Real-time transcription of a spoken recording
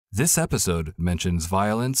This episode mentions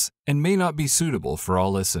violence and may not be suitable for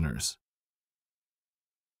all listeners.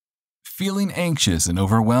 Feeling anxious and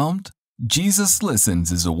overwhelmed? Jesus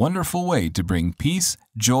Listens is a wonderful way to bring peace,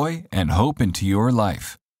 joy, and hope into your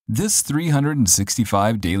life. This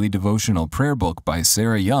 365 daily devotional prayer book by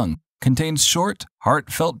Sarah Young contains short,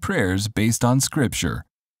 heartfelt prayers based on Scripture.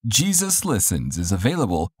 Jesus Listens is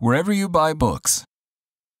available wherever you buy books.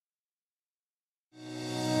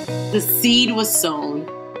 The seed was sown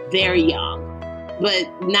very young,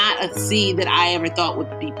 but not a seed that I ever thought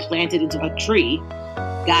would be planted into a tree.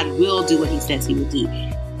 God will do what he says he will do.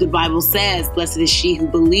 The Bible says, blessed is she who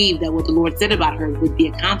believed that what the Lord said about her would be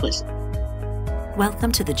accomplished.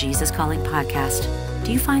 Welcome to the Jesus Calling Podcast.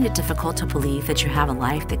 Do you find it difficult to believe that you have a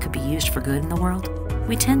life that could be used for good in the world?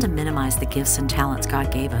 We tend to minimize the gifts and talents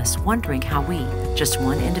God gave us, wondering how we, just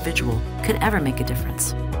one individual, could ever make a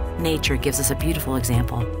difference. Nature gives us a beautiful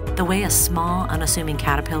example. The way a small, unassuming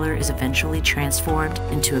caterpillar is eventually transformed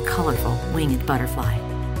into a colorful, winged butterfly.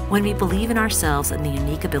 When we believe in ourselves and the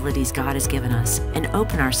unique abilities God has given us and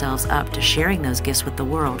open ourselves up to sharing those gifts with the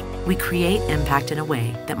world, we create impact in a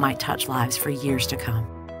way that might touch lives for years to come.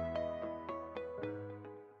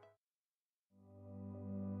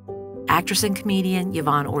 Actress and comedian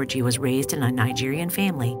Yvonne Orji was raised in a Nigerian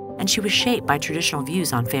family, and she was shaped by traditional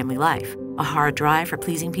views on family life, a hard drive for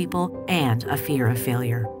pleasing people, and a fear of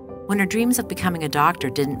failure. When her dreams of becoming a doctor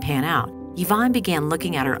didn't pan out, Yvonne began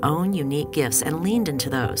looking at her own unique gifts and leaned into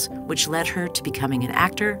those, which led her to becoming an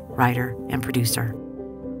actor, writer, and producer.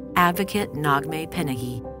 Advocate Naghmeh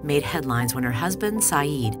Panahi made headlines when her husband,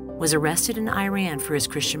 Saeed, was arrested in Iran for his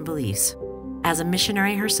Christian beliefs. As a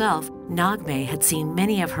missionary herself, Naghmeh had seen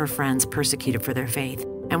many of her friends persecuted for their faith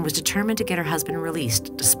and was determined to get her husband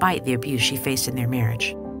released despite the abuse she faced in their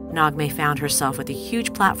marriage. Naghmeh found herself with a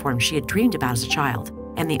huge platform she had dreamed about as a child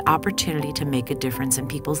and the opportunity to make a difference in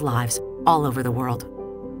people's lives all over the world.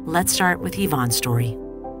 Let's start with Yvonne's story.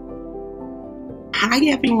 Hi,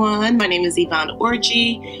 everyone. My name is Yvonne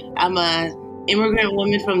Orji. I'm an immigrant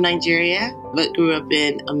woman from Nigeria, but grew up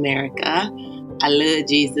in America. I love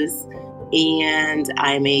Jesus. And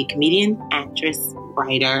I'm a comedian, actress,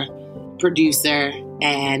 writer, producer,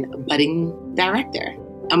 and budding director,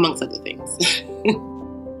 amongst other things.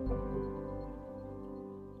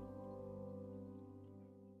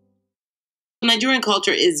 Nigerian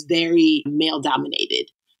culture is very male-dominated,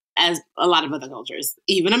 as a lot of other cultures,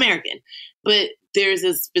 even American. But there's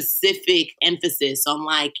a specific emphasis on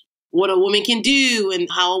like what a woman can do and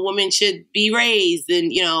how a woman should be raised.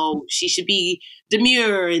 And, she should be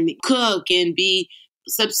demure and cook and be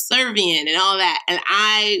subservient and all that. And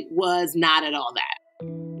I was not at all that.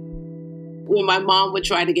 When my mom would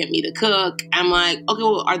try to get me to cook, I'm like, okay,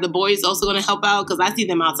 well, are the boys also going to help out? Because I see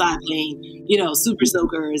them outside playing, super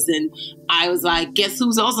soakers. And I was like, guess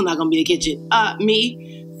who's also not going to be in the kitchen?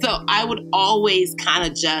 Me. So I would always kind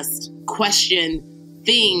of just question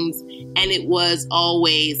things. And it was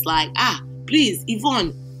always like, please,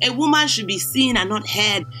 Yvonne, a woman should be seen and not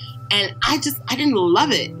heard. And I didn't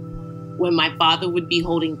love it. When my father would be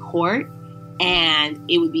holding court and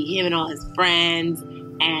it would be him and all his friends.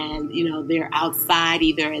 And, they're outside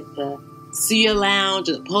either at the Suya Lounge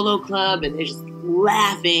or the Polo Club and they're just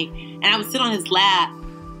laughing. And I would sit on his lap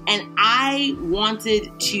and I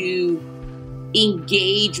wanted to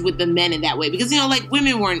engage with the men in that way. Because,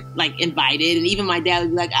 women weren't invited. And even my dad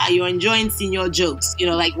would be like, you're enjoying senior jokes.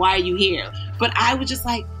 Why are you here? But I was just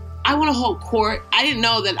like, I want to hold court. I didn't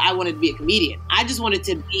know that I wanted to be a comedian. I just wanted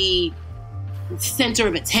to be center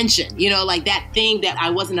of attention, that thing that I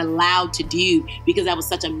wasn't allowed to do because that was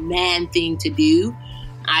such a man thing to do.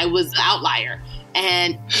 I was an outlier.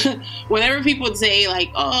 And whenever people would say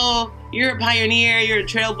oh, you're a pioneer, you're a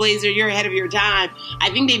trailblazer, you're ahead of your time, I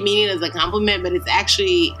think they mean it as a compliment, but it's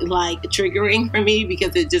actually triggering for me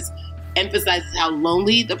because it just emphasizes how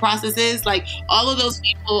lonely the process is. All of those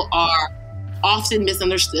people are often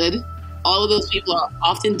misunderstood. All of those people are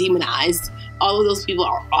often demonized. All of those people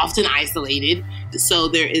are often isolated. So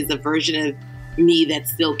there is a version of me that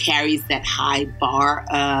still carries that high bar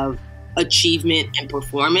of achievement and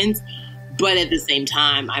performance. But at the same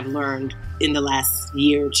time, I've learned in the last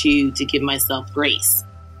year or two to give myself grace.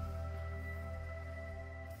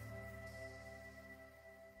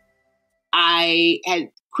 I had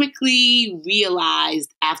quickly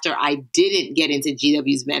realized after I didn't get into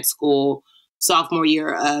GW's med school sophomore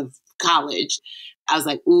year of college, I was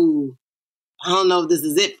like, ooh, I don't know if this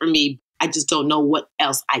is it for me. I just don't know what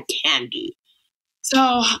else I can do. So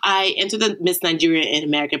I entered the Miss Nigeria in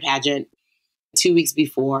America pageant 2 weeks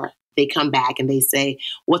before. They come back and they say,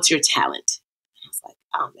 what's your talent? And I was like,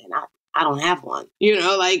 oh man, I don't have one.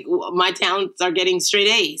 Like my talents are getting straight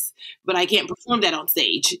A's, but I can't perform that on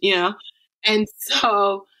stage. And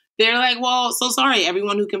so they're like, well, so sorry.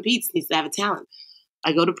 Everyone who competes needs to have a talent.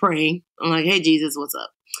 I go to praying. I'm like, hey, Jesus, what's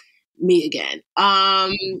up? Me again.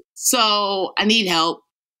 So I need help.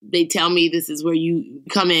 They tell me this is where you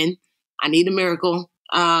come in. I need a miracle.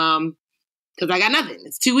 Because I got nothing.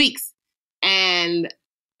 It's 2 weeks. And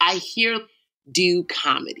I hear do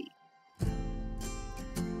comedy.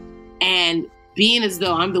 And being as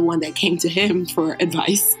though I'm the one that came to him for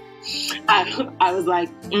advice, I was like,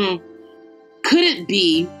 could it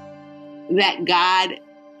be that God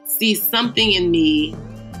sees something in me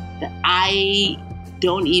that I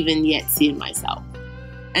don't even yet see in myself?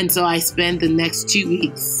 And so I spent the next 2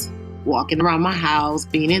 weeks walking around my house,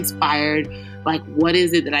 being inspired. Like, what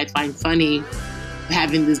is it that I find funny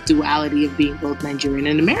having this duality of being both Nigerian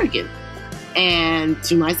and American? And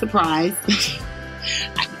to my surprise,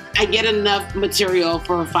 I get enough material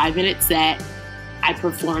for a 5-minute set. I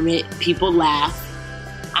perform it. People laugh.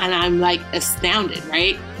 And I'm like astounded,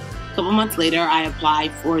 right? A couple months later, I apply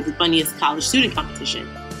for the funniest college student competition.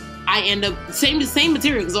 I end up same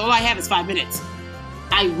material because all I have is 5 minutes.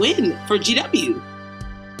 I win for GW.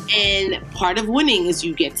 And part of winning is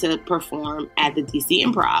you get to perform at the DC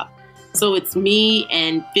Improv. So it's me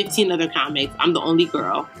and 15 other comics. I'm the only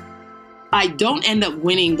girl. I don't end up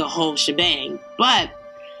winning the whole shebang, but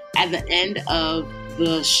at the end of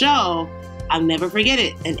the show, I'll never forget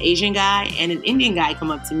it. An Asian guy and an Indian guy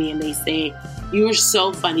come up to me and they say, "You're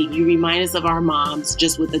so funny. You remind us of our moms,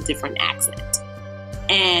 just with a different accent."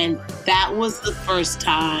 And that was the first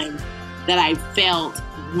time that I felt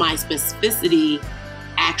my specificity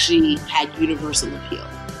actually had universal appeal.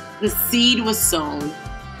 The seed was sown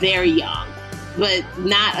very young, but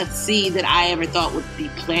not a seed that I ever thought would be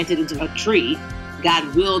planted into a tree.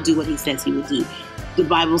 God will do what he says he will do. The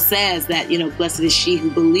Bible says that, blessed is she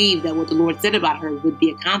who believed that what the Lord said about her would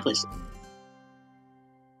be accomplished.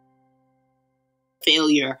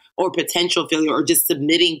 Failure or potential failure or just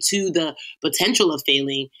submitting to the potential of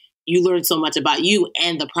failing, you learn so much about you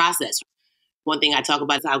and the process. One thing I talk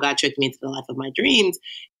about is how God tricked me into the life of my dreams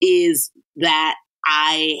is that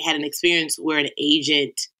I had an experience where an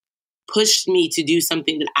agent pushed me to do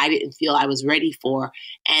something that I didn't feel I was ready for.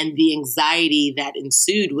 And the anxiety that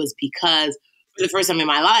ensued was because for the first time in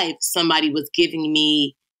my life, somebody was giving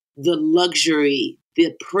me the luxury,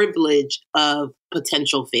 the privilege of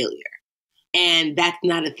potential failure. And that's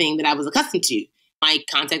not a thing that I was accustomed to. I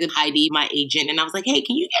contacted Heidi, my agent, and I was like, hey,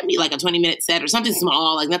 can you get me like a 20-minute set or something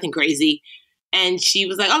small, like nothing crazy? And she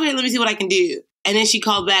was like, okay, let me see what I can do. And then she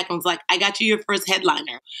called back and was like, I got you your first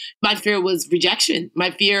headliner. My fear was rejection. My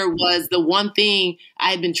fear was the one thing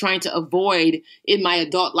I had been trying to avoid in my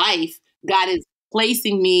adult life. God is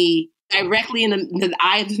placing me directly in the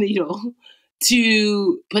eye of the needle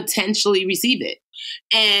to potentially receive it.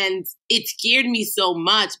 And it scared me so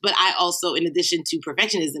much. But I also, in addition to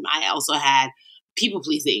perfectionism, I also had people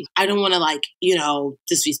pleasing. I don't want to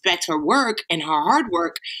disrespect her work and her hard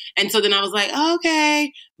work. And so then I was like,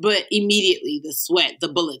 okay. But immediately the sweat, the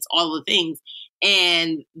bullets, all the things.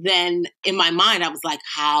 And then in my mind, I was like,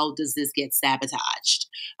 how does this get sabotaged?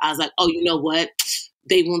 I was like, oh, you know what?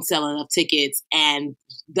 They won't sell enough tickets and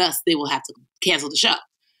thus they will have to cancel the show.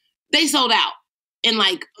 They sold out in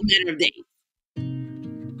like a matter of days.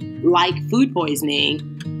 Like food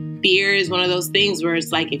poisoning, fear is one of those things where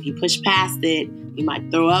it's like, if you push past it, you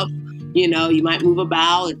might throw up, you might move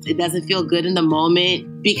about. It doesn't feel good in the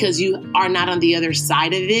moment because you are not on the other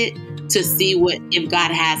side of it to see if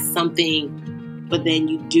God has something, but then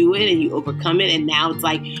you do it and you overcome it. And now it's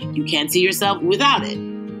like, you can't see yourself without it.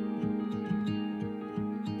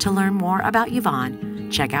 To learn more about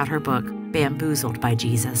Yvonne, check out her book, Bamboozled by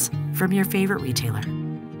Jesus, from your favorite retailer.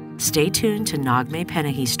 Stay tuned to Naghmeh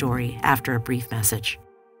Panahi's story after a brief message.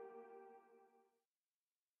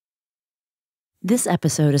 This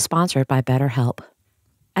episode is sponsored by BetterHelp.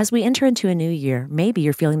 As we enter into a new year, maybe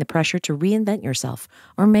you're feeling the pressure to reinvent yourself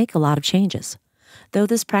or make a lot of changes. Though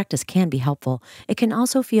this practice can be helpful, it can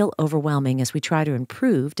also feel overwhelming as we try to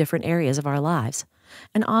improve different areas of our lives.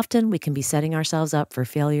 And often we can be setting ourselves up for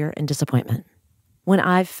failure and disappointment. When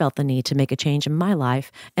I've felt the need to make a change in my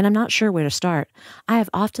life and I'm not sure where to start, I have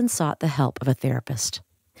often sought the help of a therapist.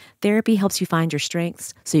 Therapy helps you find your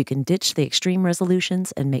strengths so you can ditch the extreme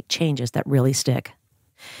resolutions and make changes that really stick.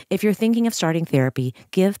 If you're thinking of starting therapy,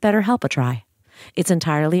 give BetterHelp a try. It's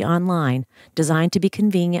entirely online, designed to be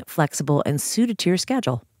convenient, flexible, and suited to your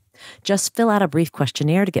schedule. Just fill out a brief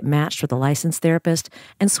questionnaire to get matched with a licensed therapist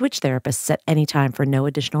and switch therapists at any time for no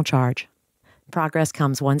additional charge. Progress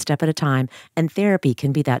comes one step at a time, and therapy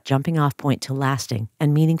can be that jumping off point to lasting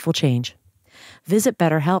and meaningful change. Visit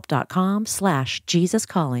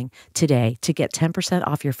BetterHelp.com/JesusCalling today to get 10%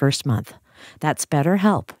 off your first month. That's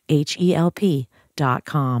BetterHelp,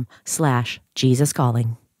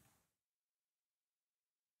 HELP.com/JesusCalling.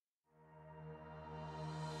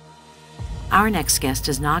 Our next guest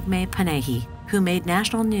is Naghmeh Panahi, who made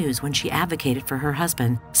national news when she advocated for her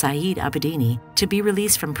husband, Saeed Abedini, to be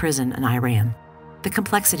released from prison in Iran. The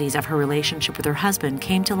complexities of her relationship with her husband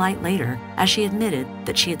came to light later as she admitted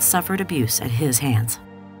that she had suffered abuse at his hands.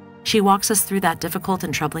 She walks us through that difficult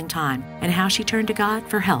and troubling time and how she turned to God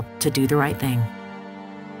for help to do the right thing.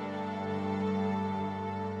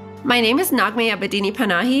 My name is Naghmeh Abedini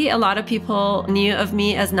Panahi. A lot of people knew of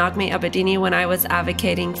me as Naghmeh Abedini when I was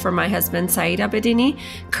advocating for my husband, Saeed Abedini.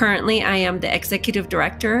 Currently, I am the executive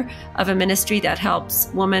director of a ministry that helps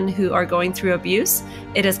women who are going through abuse.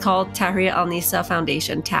 It is called Tahrir al-Nisa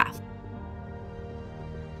Foundation, TAF.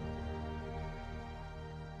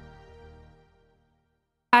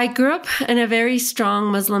 I grew up in a very strong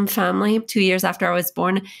Muslim family. 2 years after I was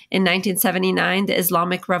born in 1979, the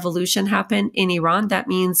Islamic Revolution happened in Iran. That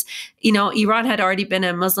means, Iran had already been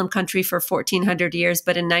a Muslim country for 1400 years,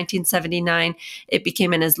 but in 1979, it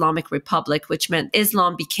became an Islamic republic, which meant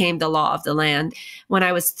Islam became the law of the land. When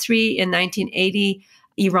I was 3 in 1980,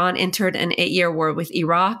 Iran entered an 8-year war with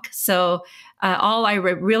Iraq. So all I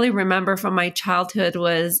really remember from my childhood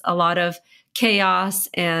was a lot of chaos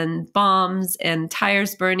and bombs and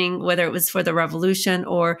tires burning, whether it was for the revolution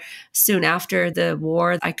or soon after the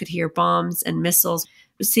war. I could hear bombs and missiles,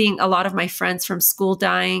 seeing a lot of my friends from school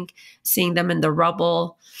dying, seeing them in the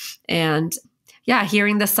rubble, and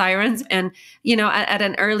hearing the sirens. And, at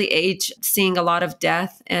an early age, seeing a lot of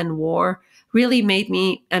death and war really made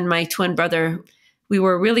me and my twin brother, we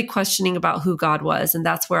were really questioning about who God was. And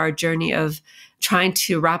that's where our journey of trying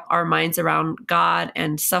to wrap our minds around God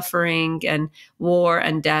and suffering and war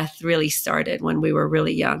and death really started when we were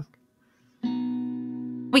really young.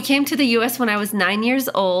 We came to the US when I was 9 years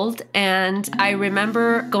old, and I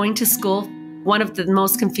remember going to school. One of the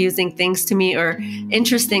most confusing things to me or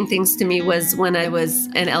interesting things to me was when I was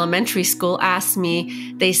in elementary school,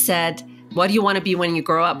 they said, "What do you want to be when you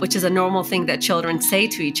grow up?" Which is a normal thing that children say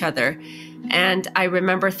to each other. And I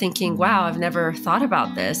remember thinking, wow, I've never thought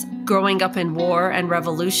about this. Growing up in war and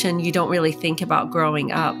revolution, you don't really think about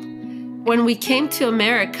growing up. When we came to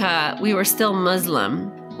America, we were still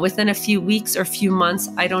Muslim. Within a few weeks or few months,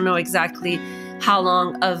 I don't know exactly how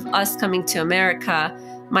long of us coming to America,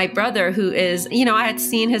 my brother, who is, I had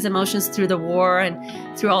seen his emotions through the war and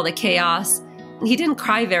through all the chaos. He didn't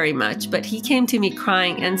cry very much, but he came to me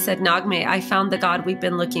crying and said, "Naghmeh, I found the God we've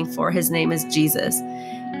been looking for. His name is Jesus."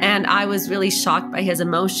 And I was really shocked by his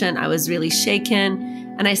emotion. I was really shaken.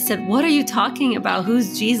 And I said, "What are you talking about?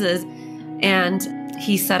 Who's Jesus?" And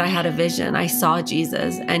he said, "I had a vision. I saw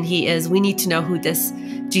Jesus, and we need to know who this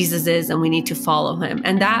Jesus is, and we need to follow him."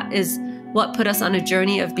 And that is what put us on a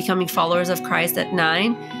journey of becoming followers of Christ at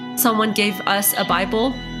 9. Someone gave us a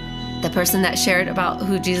Bible. The person that shared about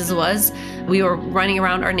who Jesus was, we were running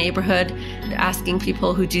around our neighborhood asking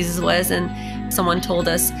people who Jesus was, and someone told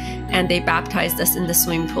us, and they baptized us in the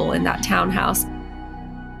swimming pool in that townhouse.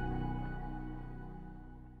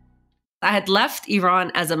 I had left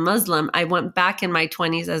Iran as a Muslim. I went back in my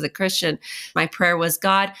 20s as a Christian. My prayer was,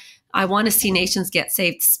 "God, I want to see nations get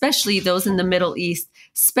saved, especially those in the Middle East,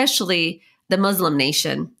 especially the Muslim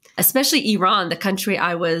nation, especially Iran, the country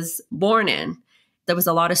I was born in." There was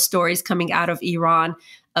a lot of stories coming out of Iran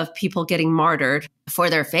of people getting martyred for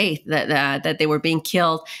their faith, that they were being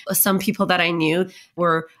killed. Some people that I knew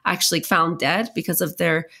were actually found dead because of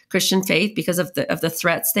their Christian faith, because of the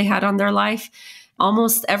threats they had on their life.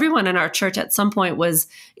 Almost everyone in our church at some point was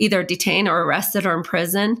either detained or arrested or in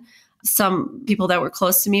prison. Some people that were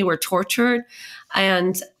close to me were tortured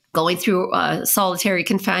and going through solitary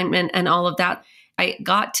confinement and all of that. I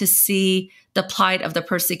got to see the plight of the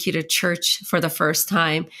persecuted church for the first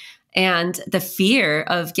time, and the fear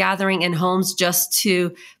of gathering in homes just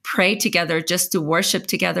to pray together, just to worship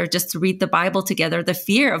together, just to read the Bible together, the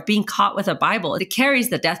fear of being caught with a Bible. It carries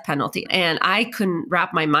the death penalty, and I couldn't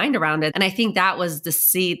wrap my mind around it. And I think that was the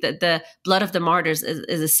seed, that the blood of the martyrs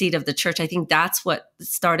is a seed of the church. I think that's what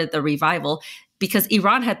started the revival, because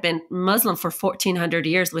Iran had been Muslim for 1400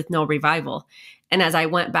 years with no revival. And as I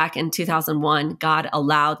went back in 2001, God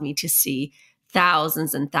allowed me to see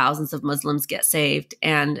thousands and thousands of Muslims get saved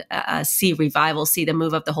and see revival, see the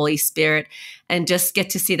move of the Holy Spirit, and just get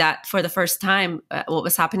to see that for the first time, what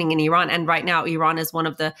was happening in Iran. And right now, Iran is one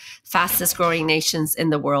of the fastest growing nations in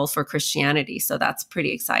the world for Christianity. So that's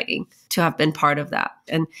pretty exciting to have been part of that.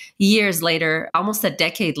 And years later, almost a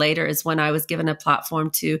decade later, is when I was given a platform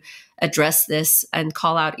to address this and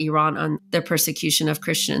call out Iran on their persecution of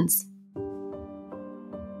Christians.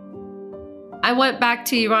 I went back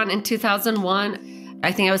to Iran in 2001.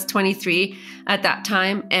 I think I was 23 at that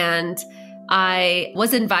time. And I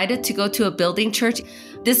was invited to go to a building church.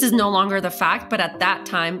 This is no longer the fact, but at that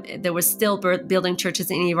time, there was still building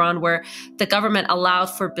churches in Iran where the government allowed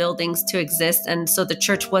for buildings to exist. And so the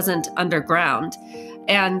church wasn't underground.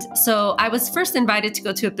 And so I was first invited to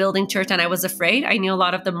go to a building church, and I was afraid. I knew a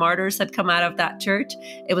lot of the martyrs had come out of that church.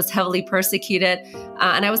 It was heavily persecuted,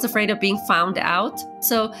 and I was afraid of being found out.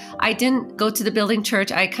 So I didn't go to the building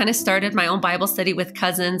church. I kind of started my own Bible study with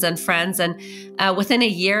cousins and friends. And within a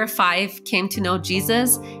year, 5 came to know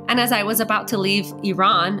Jesus. And as I was about to leave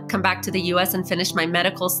Iran, come back to the US and finish my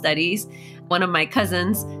medical studies, one of my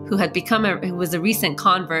cousins who was a recent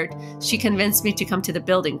convert, she convinced me to come to the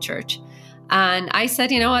building church. And I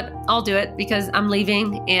said, you know what, I'll do it because I'm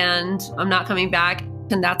leaving and I'm not coming back.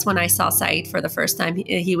 And that's when I saw Saeed for the first time.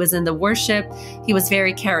 He was in the worship. He was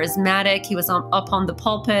very charismatic. He was up on the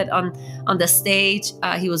pulpit, on the stage.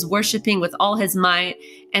 He was worshiping with all his might.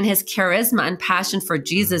 And his charisma and passion for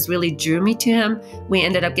Jesus really drew me to him. We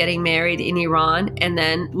ended up getting married in Iran. And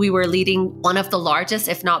then we were leading one of the largest,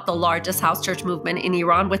 if not the largest, house church movement in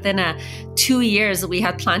Iran. Within 2 years, we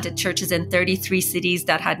had planted churches in 33 cities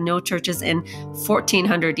that had no churches in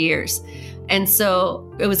 1,400 years. And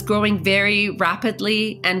so it was growing very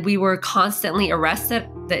rapidly, and we were constantly arrested.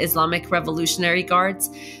 The Islamic Revolutionary Guards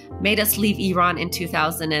made us leave Iran in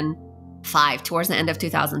 2005, towards the end of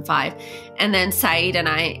 2005. And then Saeed and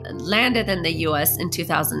I landed in the US in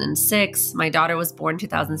 2006. My daughter was born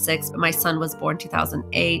 2006, but my son was born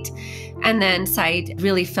 2008. And then Saeed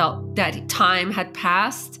really felt that time had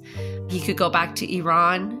passed. He could go back to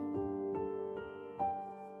Iran.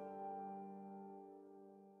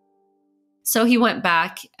 So he went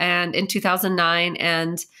back and in 2009,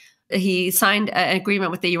 and he signed an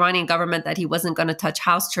agreement with the Iranian government that he wasn't going to touch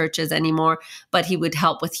house churches anymore, but he would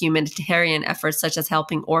help with humanitarian efforts such as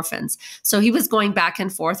helping orphans. So he was going back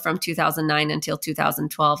and forth from 2009 until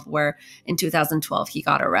 2012, where in 2012 he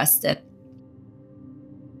got arrested.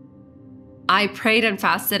 I prayed and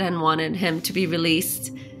fasted and wanted him to be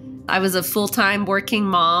released. I was a full-time working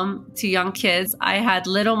mom to young kids. I had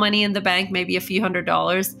little money in the bank, maybe a few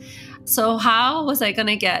 $100s. So how was I going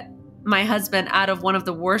to get my husband out of one of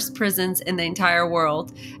the worst prisons in the entire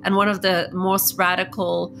world and one of the most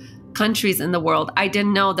radical countries in the world? I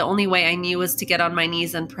didn't know. The only way I knew was to get on my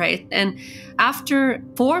knees and pray. And after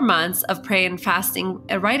 4 months of praying and fasting,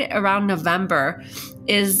 right around November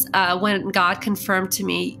is when God confirmed to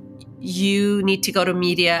me, you need to go to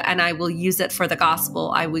media and I will use it for the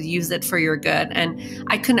gospel. I will use it for your good. And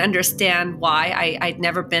I couldn't understand why. I'd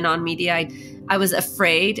never been on media. I was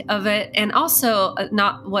afraid of it. And also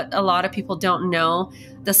not what a lot of people don't know,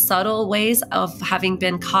 the subtle ways of having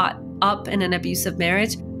been caught up in an abusive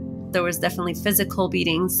marriage. There was definitely physical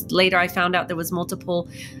beatings. Later, I found out there was multiple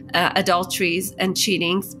adulteries and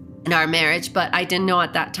cheatings in our marriage, but I didn't know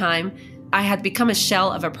at that time. I had become a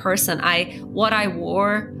shell of a person. What I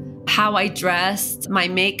wore, how I dressed, my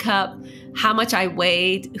makeup, how much I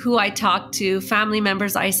weighed, who I talked to, family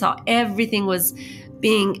members I saw, everything was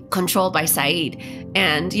being controlled by Saeed.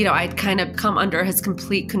 And, I'd kind of come under his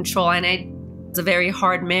complete control, and it was a very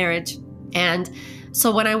hard marriage. And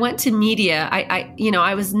so when I went to media,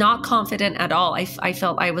 I was not confident at all. I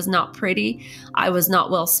felt I was not pretty. I was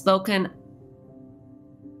not well spoken.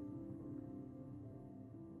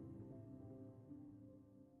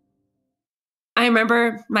 I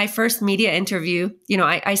remember my first media interview,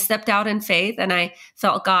 I stepped out in faith, and I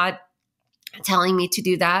felt God telling me to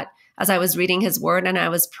do that. As I was reading his word and I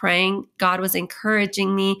was praying, God was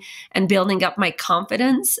encouraging me and building up my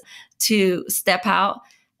confidence to step out.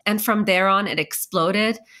 And from there on, it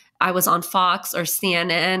exploded. I was on Fox or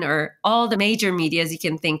CNN or all the major medias you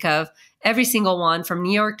can think of, every single one, from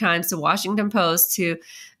New York Times to Washington Post to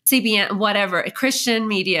CBN, whatever, Christian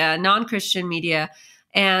media, non-Christian media.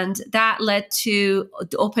 And that led to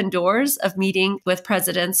open doors of meeting with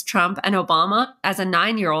Presidents Trump and Obama. As a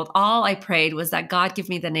 9-year-old, all I prayed was that God give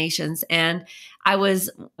me the nations. And I was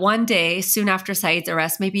one day, soon after Saeed's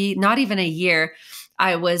arrest, maybe not even a year,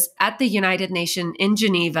 I was at the United Nations in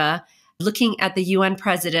Geneva, looking at the UN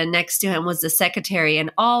president. Next to him was the secretary,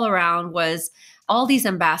 and all around was all these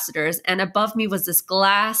ambassadors. And above me was this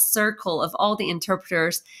glass circle of all the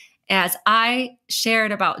interpreters. As I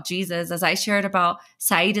shared about Jesus, as I shared about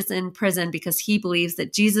Saeed is in prison because he believes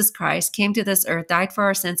that Jesus Christ came to this earth, died for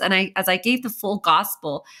our sins. And as I gave the full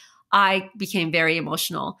gospel, I became very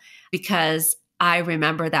emotional because I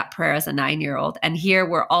remember that prayer as a 9-year-old. And here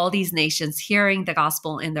were all these nations hearing the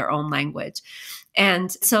gospel in their own language.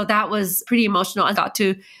 And so that was pretty emotional. I got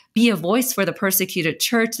to be a voice for the persecuted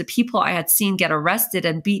church, the people I had seen get arrested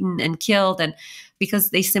and beaten and killed. And because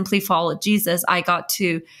they simply followed Jesus, I got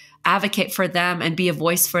to advocate for them and be a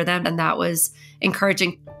voice for them. And that was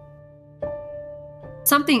encouraging.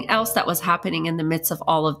 Something else that was happening in the midst of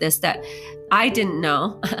all of this that I didn't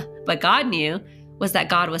know, but God knew, was that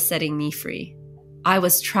God was setting me free. I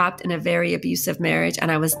was trapped in a very abusive marriage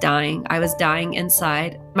and I was dying. I was dying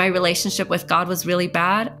inside. My relationship with God was really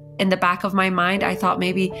bad. In the back of my mind, I thought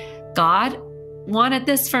maybe God wanted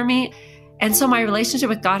this for me. And so my relationship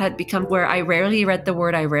with God had become where I rarely read the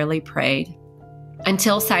word, I rarely prayed.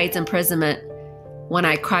 Until Saeed's imprisonment, when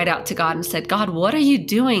I cried out to God and said, God, what are you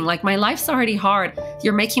doing? Like, my life's already hard.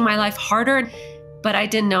 You're making my life harder. But I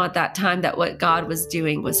didn't know at that time that what God was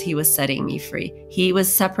doing was he was setting me free. He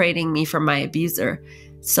was separating me from my abuser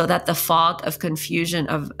so that the fog of confusion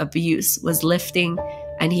of abuse was lifting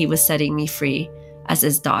and he was setting me free as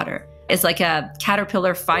his daughter. It's like a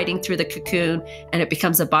caterpillar fighting through the cocoon and it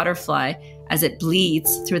becomes a butterfly as it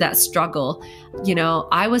bleeds through that struggle. You know,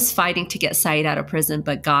 I was fighting to get Saeed out of prison,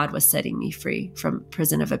 but God was setting me free from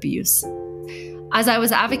prison of abuse. As I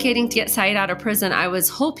was advocating to get Saeed out of prison, I was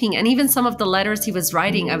hoping, and even some of the letters he was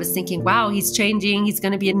writing, I was thinking, wow, he's changing. He's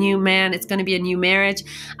going to be a new man. It's going to be a new marriage.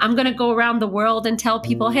 I'm going to go around the world and tell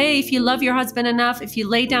people, hey, if you love your husband enough, if you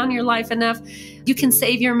lay down your life enough, you can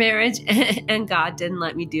save your marriage. And God didn't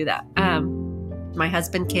let me do that. My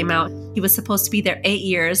husband came out. He was supposed to be there 8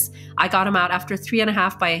 years. I got him out after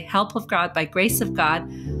 3.5 by help of God, by grace of God.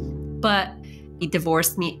 But he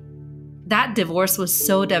divorced me. That divorce was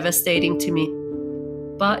so devastating to me.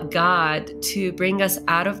 But God, to bring us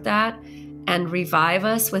out of that and revive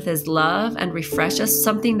us with his love and refresh us,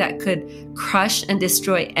 something that could crush and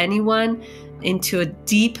destroy anyone into a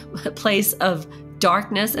deep place of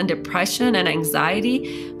darkness and depression and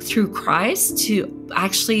anxiety through Christ, to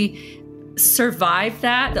actually survive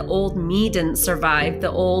that. The old me didn't survive.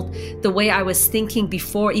 The way I was thinking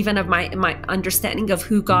before, even of my understanding of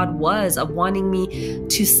who God was, of wanting me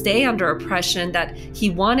to stay under oppression, that he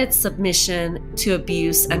wanted submission to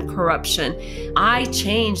abuse and corruption. I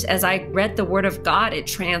changed as I read the word of God. It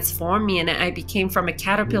transformed me and I became from a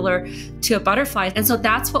caterpillar to a butterfly. And so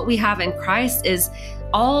that's what we have in Christ, is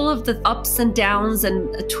all of the ups and downs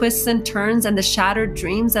and twists and turns and the shattered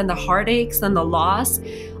dreams and the heartaches and the loss.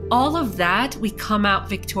 All of that, we come out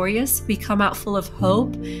victorious. We come out full of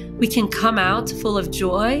hope. We can come out full of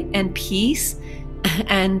joy and peace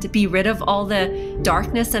and be rid of all the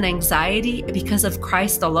darkness and anxiety because of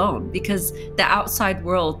Christ alone, because the outside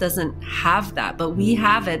world doesn't have that, but we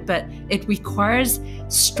have it. But it requires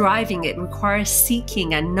striving. It requires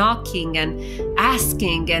seeking and knocking and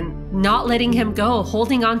asking and not letting him go,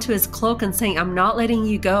 holding onto his cloak and saying, I'm not letting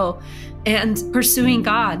you go, and pursuing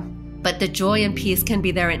God. But the joy and peace can be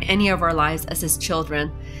there in any of our lives as his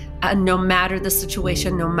children, no matter the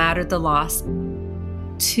situation, no matter the loss,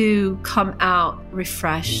 to come out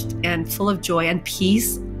refreshed and full of joy and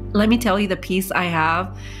peace. Let me tell you the peace I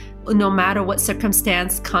have, no matter what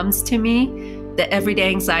circumstance comes to me, the everyday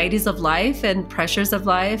anxieties of life and pressures of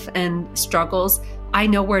life and struggles, I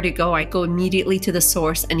know where to go. I go immediately to the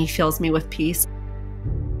source and he fills me with peace.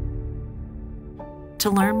 To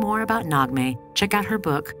learn more about Naghmeh, check out her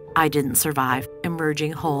book, I Didn't Survive,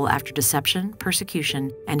 Emerging Whole After Deception,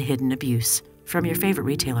 Persecution, and Hidden Abuse, from your favorite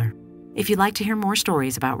retailer. If you'd like to hear more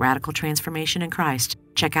stories about radical transformation in Christ,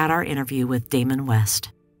 check out our interview with Damon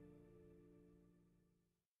West.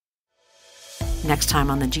 Next time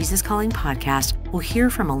on the Jesus Calling podcast, we'll hear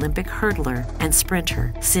from Olympic hurdler and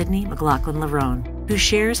sprinter Sydney McLaughlin-Larone, who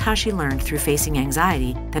shares how she learned through facing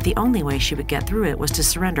anxiety that the only way she would get through it was to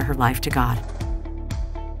surrender her life to God.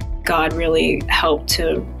 God really helped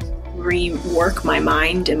to rework my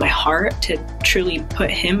mind and my heart to truly put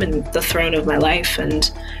him in the throne of my life. And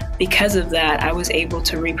because of that, I was able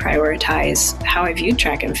to reprioritize how I viewed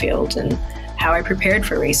track and field and how I prepared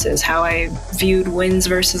for races, how I viewed wins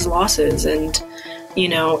versus losses. And, you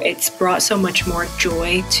know, it's brought so much more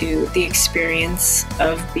joy to the experience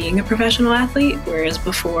of being a professional athlete, whereas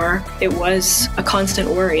before it was a constant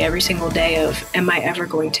worry every single day of, am I ever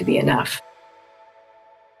going to be enough?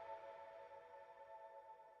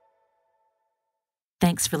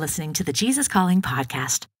 Thanks for listening to the Jesus Calling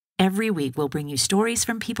podcast. Every week, we'll bring you stories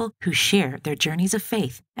from people who share their journeys of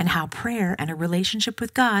faith and how prayer and a relationship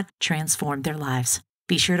with God transformed their lives.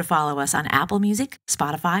 Be sure to follow us on Apple Music,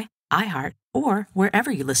 Spotify, iHeart, or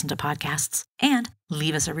wherever you listen to podcasts. And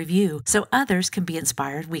leave us a review so others can be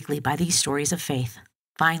inspired weekly by these stories of faith.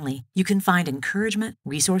 Finally, you can find encouragement,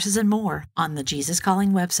 resources, and more on the Jesus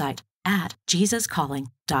Calling website at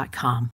jesuscalling.com.